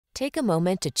Take a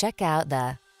moment to check out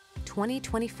the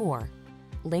 2024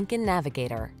 Lincoln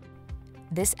Navigator.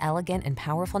 This elegant and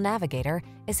powerful Navigator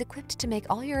is equipped to make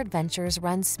all your adventures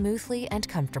run smoothly and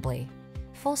comfortably.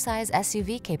 Full-size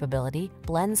SUV capability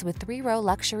blends with 3-row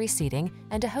luxury seating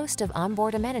and a host of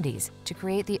onboard amenities to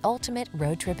create the ultimate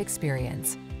road trip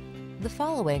experience. The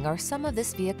following are some of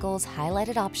this vehicle's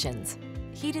highlighted options: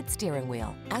 heated steering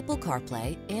wheel, Apple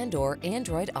CarPlay and/or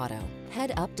Android Auto,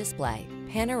 head-up display,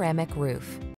 panoramic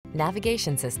roof,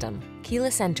 navigation system,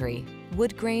 keyless entry,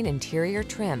 wood grain interior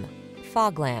trim,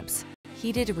 fog lamps,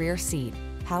 heated rear seat,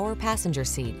 power passenger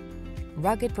seat.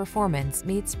 Rugged performance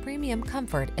meets premium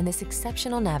comfort in this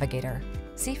exceptional Navigator.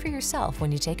 See for yourself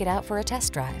when you take it out for a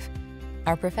test drive.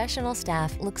 Our professional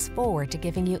staff looks forward to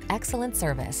giving you excellent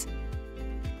service.